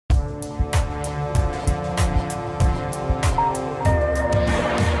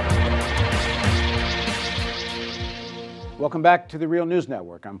Welcome back to the Real News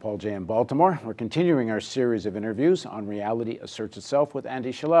Network. I'm Paul Jay in Baltimore. We're continuing our series of interviews on Reality Asserts Itself with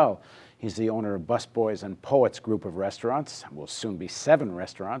Andy Shallal. He's the owner of Busboys and Poets group of restaurants. Will soon be 7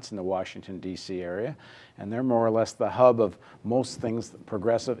 restaurants in the Washington, D.C. area. And they're more or less the hub of most things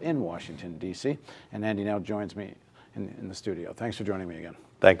progressive in Washington, D.C. And Andy now joins me in the studio. Thanks for joining me again.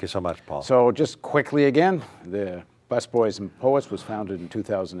 Thank you so much, Paul. So just quickly again, the Busboys and Poets was founded in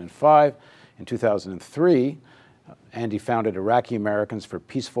 2005. In 2003, Andy founded Iraqi Americans for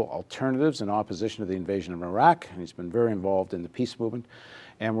Peaceful Alternatives in opposition to the invasion of Iraq, and he's been very involved in the peace movement,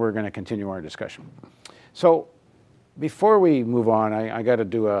 and we're going to continue our discussion. So before we move on, I got to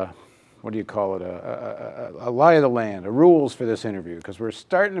do a, what do you call it, a lie of the land, a rules for this interview, because we're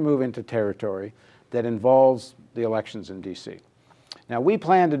starting to move into territory that involves the elections in D.C. Now, we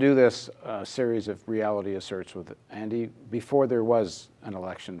plan to do this series of Reality Asserts with Andy before there was an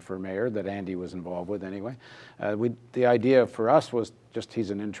election for mayor that Andy was involved with anyway. The idea for us was just he's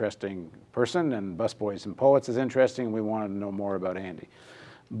an interesting person, and Busboys and Poets is interesting, and we wanted to know more about Andy.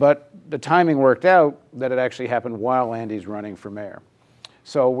 But the timing worked out that it actually happened while Andy's running for mayor.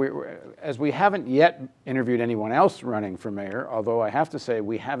 So as we haven't yet interviewed anyone else running for mayor, although I have to say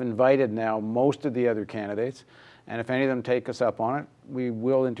we have invited now most of the other candidates, and if any of them take us up on it, we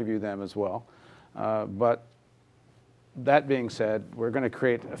will interview them as well. But that being said, we're going to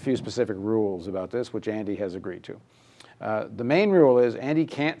create a few specific rules about this, which Andy has agreed to. The main rule is Andy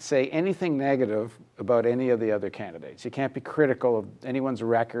can't say anything negative about any of the other candidates. He can't be critical of anyone's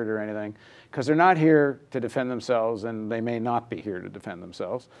record or anything, because they're not here to defend themselves, and they may not be here to defend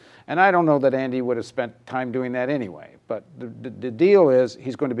themselves. And I don't know that Andy would have spent time doing that anyway. But the deal is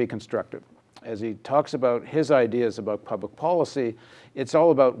he's going to be constructive. As he talks about his ideas about public policy, it's all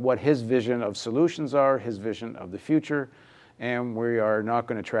about what his vision of solutions are, his vision of the future, and we are not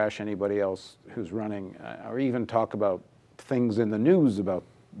going to trash anybody else who's running or even talk about things in the news about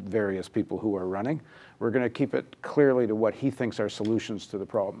various people who are running. We're going to keep it clearly to what he thinks are solutions to the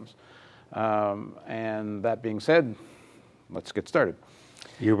problems. And that being said, let's get started.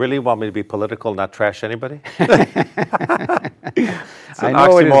 You really want me to be political, not trash anybody? I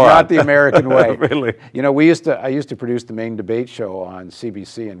know it is not the American way. Really? You know, I used to produce the main debate show on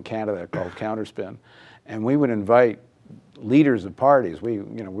CBC in Canada called Counterspin, and we would invite leaders of parties. We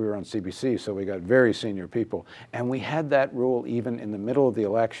were on CBC, so we got very senior people, and we had that rule even in the middle of the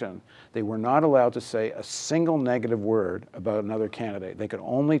election. They were not allowed to say a single negative word about another candidate. They could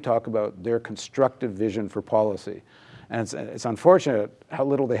only talk about their constructive vision for policy. And it's unfortunate how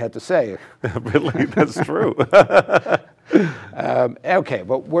little they had to say. Really, that's true. Okay,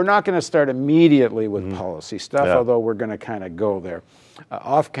 but we're not going to start immediately with policy stuff, although we're going to kind of go there.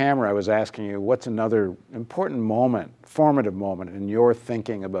 Off camera, I was asking you, what's another important moment, formative moment in your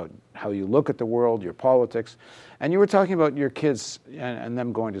thinking about how you look at the world, your politics, and you were talking about your kids and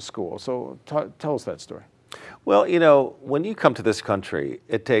them going to school. So tell us that story. Well, you know, when you come to this country,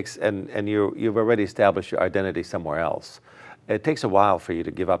 it takes, and you've already established your identity somewhere else, it takes a while for you to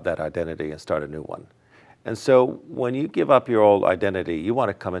give up that identity and start a new one. And so when you give up your old identity, you want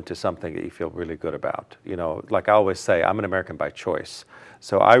to come into something that you feel really good about. You know, like I always say, I'm an American by choice.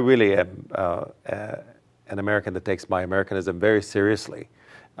 So I really am an American that takes my Americanism very seriously.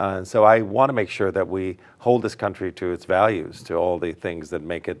 And so I want to make sure that we hold this country to its values, to all the things that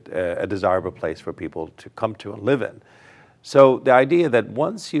make it a desirable place for people to come to and live in. So the idea that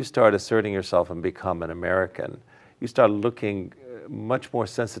once you start asserting yourself and become an American, you start looking much more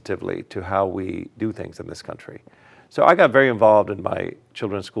sensitively to how we do things in this country. So I got very involved in my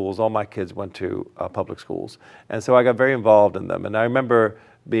children's schools. All my kids went to public schools. And so I got very involved in them. And I remember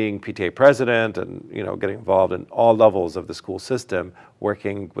being PTA president and getting involved in all levels of the school system,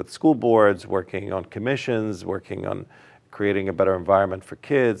 working with school boards, working on commissions, working on creating a better environment for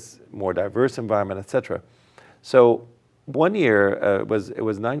kids, more diverse environment, etc. So one year, it was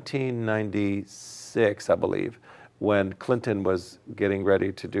 1996, I believe, when Clinton was getting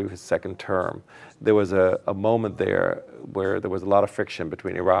ready to do his second term. There was a moment there where there was a lot of friction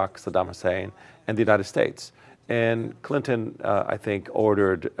between Iraq, Saddam Hussein, and the United States. And Clinton, I think,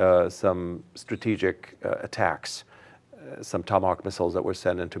 ordered some strategic attacks, some Tomahawk missiles that were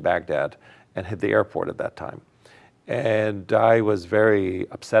sent into Baghdad and hit the airport at that time. And I was very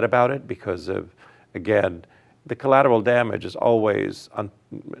upset about it because of, again, the collateral damage is always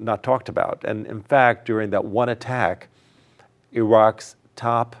not talked about. And in fact, during that one attack, Iraq's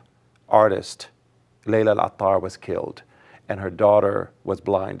top artist, Layla Al-Attar, was killed, and her daughter was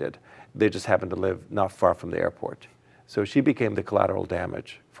blinded. They just happened to live not far from the airport. So she became the collateral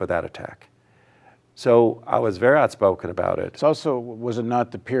damage for that attack. So I was very outspoken about it. It's also, was it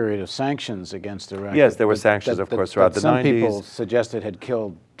not the period of sanctions against Iraq? Yes, there were sanctions, of course, throughout the 90s. Some people suggested had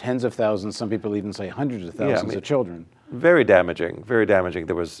killed tens of thousands. Some people even say hundreds of thousands of children. Very damaging, very damaging.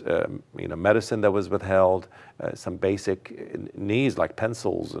 There was, medicine that was withheld, some basic needs like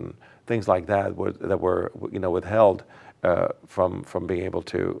pencils and things like that were withheld from being able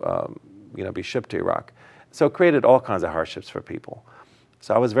to, be shipped to Iraq. So it created all kinds of hardships for people.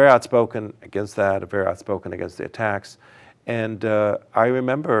 So I was very outspoken against that, very outspoken against the attacks. And I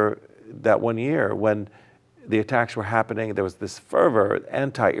remember that one year when the attacks were happening, there was this fervor,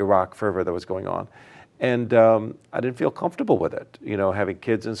 anti-Iraq fervor that was going on. And I didn't feel comfortable with it, having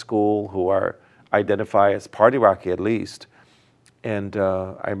kids in school who identify as part Iraqi at least. And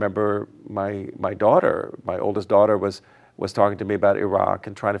I remember my daughter, my oldest daughter, was talking to me about Iraq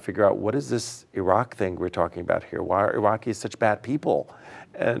and trying to figure out, what is this Iraq thing we're talking about here? Why are Iraqis such bad people?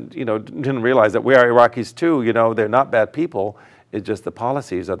 And, didn't realize that we are Iraqis too, they're not bad people. It's just the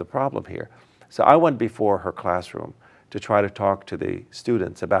policies are the problem here. So I went before her classroom to try to talk to the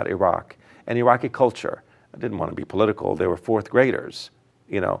students about Iraq and Iraqi culture. I didn't want to be political. They were fourth graders,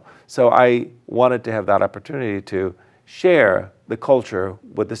 So I wanted to have that opportunity to share the culture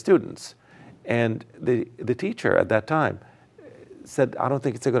with the students. And the teacher at that time said, I don't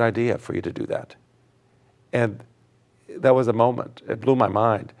think it's a good idea for you to do that. And that was a moment. It blew my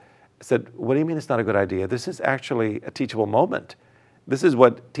mind. I said, what do you mean it's not a good idea? This is actually a teachable moment. This is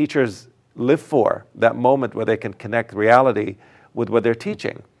what teachers live for, that moment where they can connect reality with what they're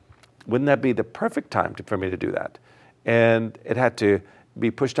teaching. Wouldn't that be the perfect time for me to do that? And it had to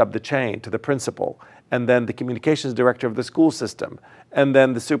be pushed up the chain to the principal, and then the communications director of the school system, and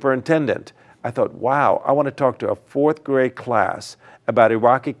then the superintendent. I thought, wow, I want to talk to a fourth grade class about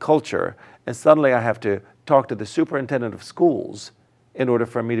Iraqi culture, and suddenly I have to talk to the superintendent of schools in order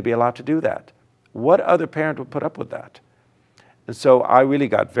for me to be allowed to do that. What other parent would put up with that? And so I really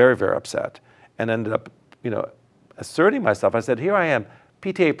got very, very upset and ended up, asserting myself. I said, here I am,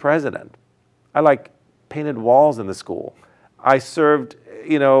 PTA president. I painted walls in the school. I served,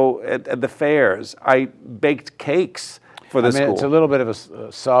 at the fairs. I baked cakes for the school. It's a little bit of a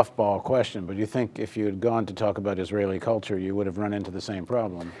softball question, but you think if you had gone to talk about Israeli culture, you would have run into the same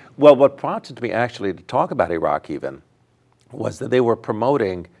problem? Well, what prompted me actually to talk about Iraq even was that they were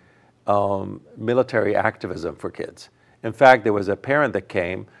promoting military activism for kids. In fact, there was a parent that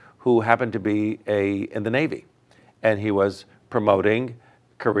came who happened to be in the Navy, and he was promoting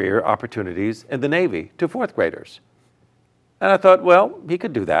career opportunities in the Navy to fourth graders. And I thought, well, he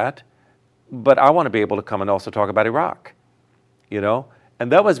could do that, but I want to be able to come and also talk about Iraq,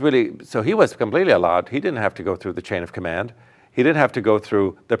 And that was really, so he was completely allowed. He didn't have to go through the chain of command. He didn't have to go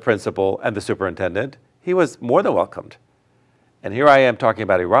through the principal and the superintendent. He was more than welcomed. And here I am talking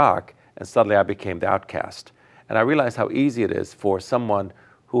about Iraq, and suddenly I became the outcast. And I realized how easy it is for someone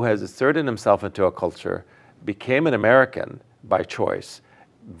who has asserted himself into a culture, became an American by choice,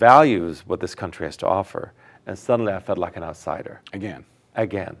 values what this country has to offer, and suddenly I felt like an outsider. Again.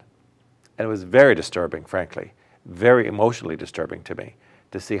 And it was very disturbing, frankly, very emotionally disturbing to me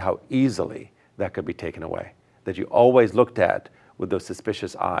to see how easily that could be taken away, that you always looked at with those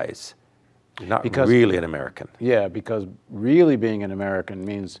suspicious eyes. You're not really an American. Yeah, because really being an American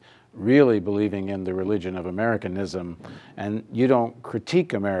means really believing in the religion of Americanism, and you don't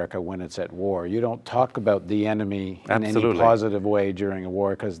critique America when it's at war. You don't talk about the enemy in any positive way during a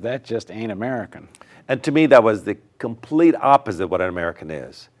war, because that just ain't American. And to me, that was the complete opposite of what an American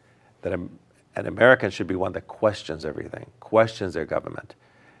is. That an American should be one that questions everything, questions their government.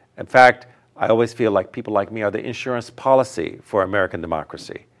 In fact, I always feel like people like me are the insurance policy for American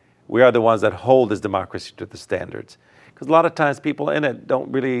democracy. We are the ones that hold this democracy to the standards. Because a lot of times people in it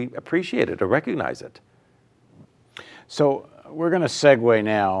don't really appreciate it or recognize it. So we're going to segue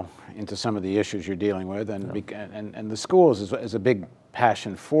now into some of the issues you're dealing with, and the schools is a big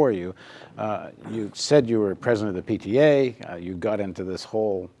passion for you. You said you were president of the PTA. You got into this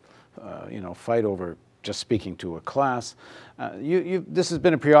whole, fight over just speaking to a class. This has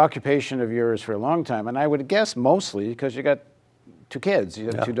been a preoccupation of yours for a long time, and I would guess mostly because you got two kids. You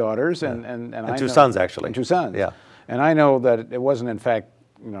have two daughters, and two sons, actually. And two sons. Yeah. And I know that it wasn't, in fact,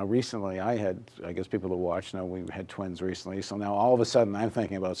 recently I guess people who watch know we had twins recently, so now all of a sudden I'm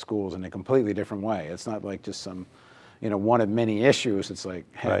thinking about schools in a completely different way. It's not like just some, one of many issues. It's like,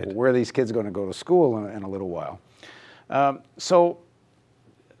 hey, right. Well, where are these kids going to go to school in a little while? So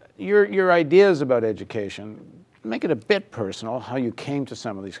your ideas about education, make it a bit personal, how you came to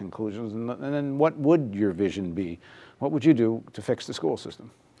some of these conclusions, and then what would your vision be? What would you do to fix the school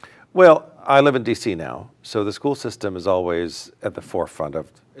system? Well, I live in D.C. now, so the school system is always at the forefront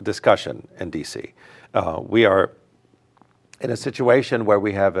of discussion in D.C. We are in a situation where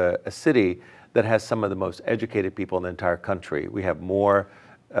we have a city that has some of the most educated people in the entire country. We have more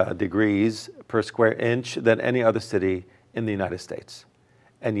degrees per square inch than any other city in the United States.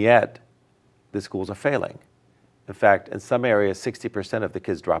 And yet, the schools are failing. In fact, in some areas, 60% of the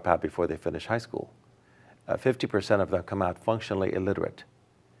kids drop out before they finish high school. 50% of them come out functionally illiterate.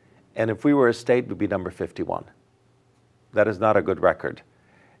 And if we were a state, we'd be number 51. That is not a good record.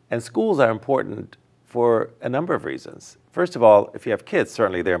 And schools are important for a number of reasons. First of all, if you have kids,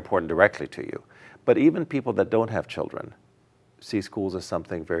 certainly they're important directly to you. But even people that don't have children see schools as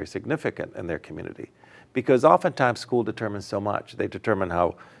something very significant in their community. Because oftentimes school determines so much. They determine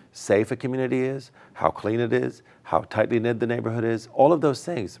how safe a community is, how clean it is, how tightly knit the neighborhood is. All of those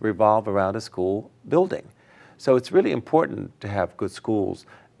things revolve around a school building. So it's really important to have good schools.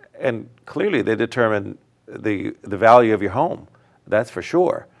 And clearly they determine the value of your home, that's for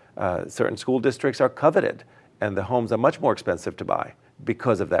sure. Certain school districts are coveted, and the homes are much more expensive to buy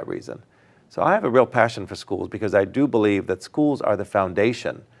because of that reason. So I have a real passion for schools because I do believe that schools are the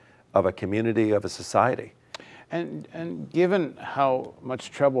foundation of a community, of a society. And given how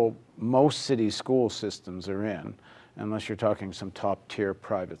much trouble most city school systems are in, unless you're talking some top-tier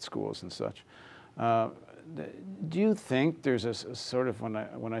private schools and such, do you think there's a sort of,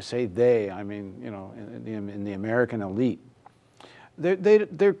 when I say they, I mean, you know, in the American elite,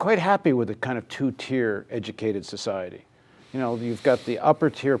 they're quite happy with a kind of two-tier educated society. You know, you've got the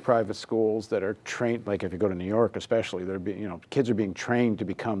upper-tier private schools that are trained, like if you go to New York especially, kids are being trained to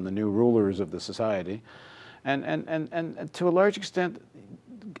become the new rulers of the society. And to a large extent,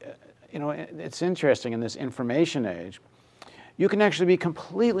 you know, it's interesting in this information age, you can actually be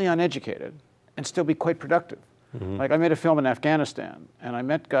completely uneducated and still be quite productive. Mm-hmm. Like I made a film in Afghanistan, and I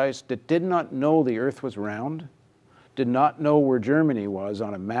met guys that did not know the earth was round, did not know where Germany was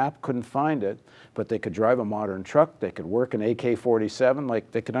on a map, couldn't find it, but they could drive a modern truck, they could work an AK-47,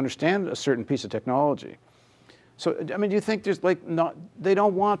 like they could understand a certain piece of technology. So, I mean, do you think there's they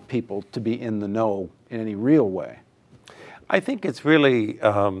don't want people to be in the know in any real way? I think it's really,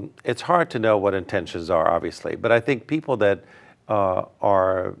 it's hard to know what intentions are, obviously, but I think people that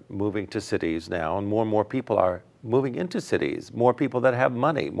are moving to cities now, and more people are moving into cities, more people that have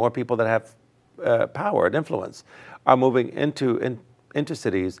money, more people that have power and influence are moving into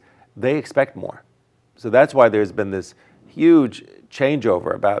cities. They expect more. So that's why there's been this huge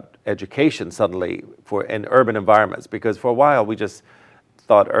changeover about education suddenly in urban environments, because for a while we just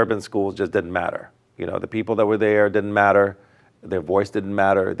thought urban schools just didn't matter. You know, the people that were there didn't matter, their voice didn't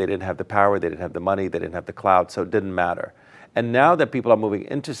matter, they didn't have the power, they didn't have the money, they didn't have the clout, so it didn't matter. And now that people are moving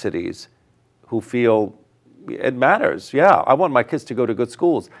into cities who feel it matters, yeah, I want my kids to go to good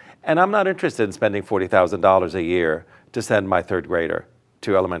schools, and I'm not interested in spending $40,000 a year to send my third grader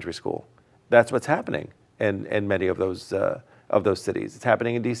to elementary school. That's what's happening in many of those cities. It's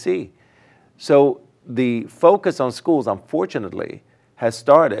happening in D.C. So the focus on schools, unfortunately, has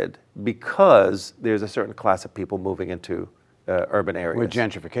started because there's a certain class of people moving into urban areas. With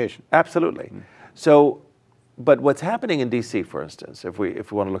gentrification. Absolutely. Mm-hmm. So, but what's happening in D.C., for instance, if we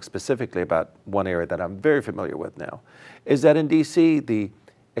want to look specifically about one area that I'm very familiar with now, is that in D.C. the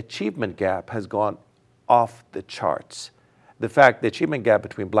achievement gap has gone off the charts. The achievement gap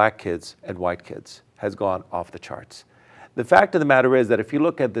between black kids and white kids has gone off the charts. The fact of the matter is that if you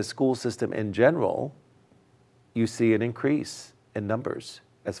look at the school system in general, you see an increase in numbers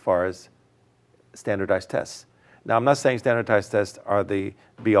as far as standardized tests. Now, I'm not saying standardized tests are the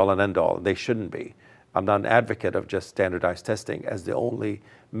be-all and end-all. They shouldn't be. I'm not an advocate of just standardized testing as the only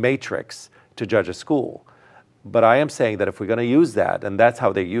matrix to judge a school. But I am saying that if we're going to use that, and that's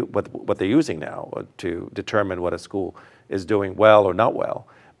how what they're using now to determine what a school is doing well or not well,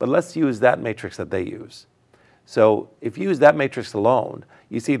 but let's use that matrix that they use. So if you use that matrix alone,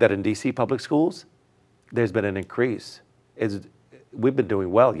 you see that in DC public schools, there's been an increase. We've been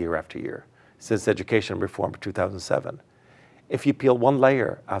doing well year after year since education reform of 2007. If you peel one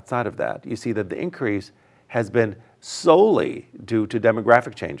layer outside of that, you see that the increase has been solely due to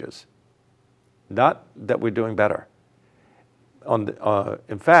demographic changes, not that we're doing better.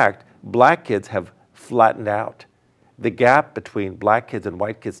 In fact, black kids have flattened out. The gap between black kids and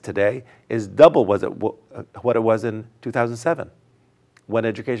white kids today is double what it was in 2007 when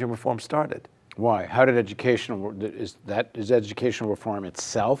education reform started. Why? How did is educational reform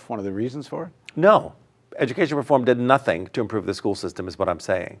itself one of the reasons for it? No. Education reform did nothing to improve the school system is what I'm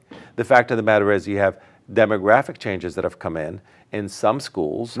saying. The fact of the matter is you have demographic changes that have come in some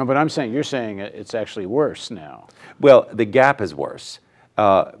schools. No, but you're saying it's actually worse now. Well, the gap is worse.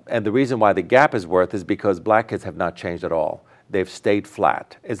 And the reason why the gap is worse is because black kids have not changed at all. They've stayed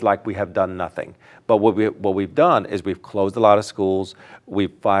flat. It's like we have done nothing. But what we've done is we've closed a lot of schools,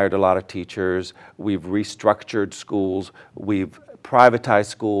 we've fired a lot of teachers, we've restructured schools, we've privatized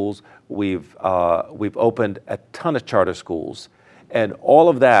schools, we've opened a ton of charter schools. And all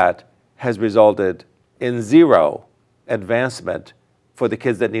of that has resulted in zero advancement for the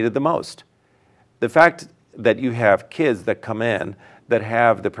kids that need it the most. The fact that you have kids that come in that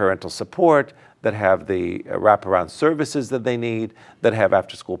have the parental support, that have the wraparound services that they need, that have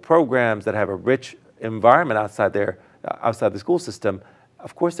after-school programs, that have a rich environment outside the school system,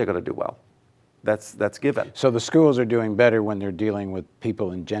 of course they're going to do well. That's given. So the schools are doing better when they're dealing with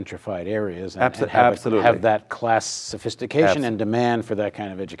people in gentrified areas and, Absolutely. have that class sophistication and demand for that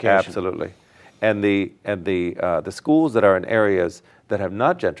kind of education. Absolutely. And the schools that are in areas that have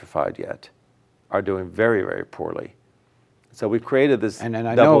not gentrified yet are doing very, very poorly. So we've created this and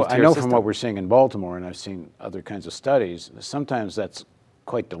I double know tier system. From what we're seeing in Baltimore, and I've seen other kinds of studies, sometimes that's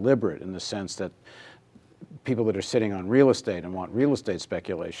quite deliberate in the sense that people that are sitting on real estate and want real estate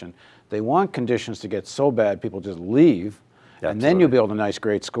speculation, they want conditions to get so bad people just leave, and then you build a nice,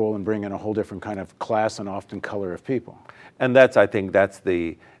 great school and bring in a whole different kind of class and often color of people. And I think that's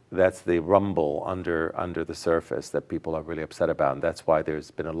the rumble under the surface that people are really upset about, and that's why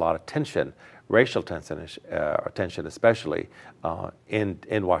there's been a lot of tension, racial tension especially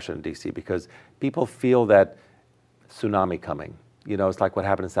in Washington, D.C., because people feel that tsunami coming. You know, it's like what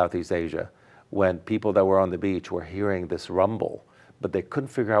happened in Southeast Asia, when people that were on the beach were hearing this rumble, but they couldn't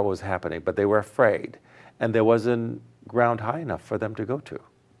figure out what was happening, but they were afraid, and there wasn't ground high enough for them to go to,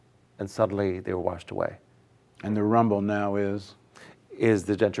 and suddenly they were washed away. And the rumble now is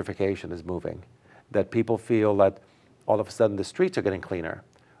the gentrification is moving, that people feel that all of a sudden the streets are getting cleaner,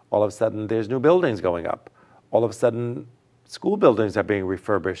 all of a sudden there's new buildings going up, all of a sudden school buildings are being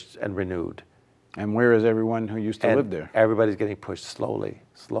refurbished and renewed. And where is everyone who used to live there? Everybody's getting pushed slowly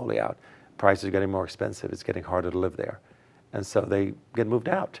out. Prices are getting more expensive, it's getting harder to live there. And so they get moved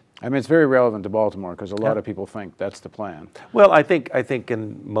out. I mean, it's very relevant to Baltimore because a lot of people think that's the plan. Well, I think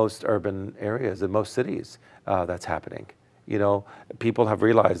in most urban areas, in most cities, that's happening. You know, people have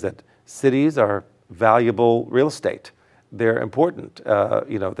realized that cities are valuable real estate. They're important.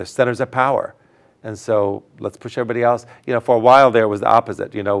 You know, they're centers of power. And so let's push everybody else. You know, for a while there was the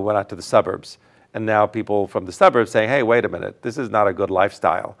opposite. You know, went out to the suburbs. And now people from the suburbs saying, hey, wait a minute, this is not a good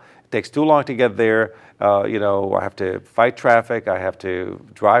lifestyle. It takes too long to get there. You know, I have to fight traffic. I have to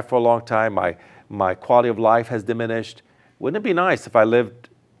drive for a long time. My quality of life has diminished. Wouldn't it be nice if I lived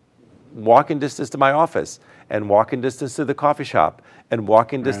walking distance to my office and walking distance to the coffee shop and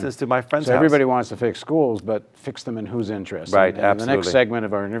walking distance to my friend's house? So everybody wants to fix schools, but fix them in whose interest. Right, and absolutely. In the next segment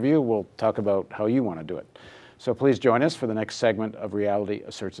of our interview, we'll talk about how you want to do it. So please join us for the next segment of Reality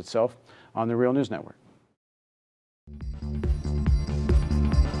Asserts Itself on the Real News Network.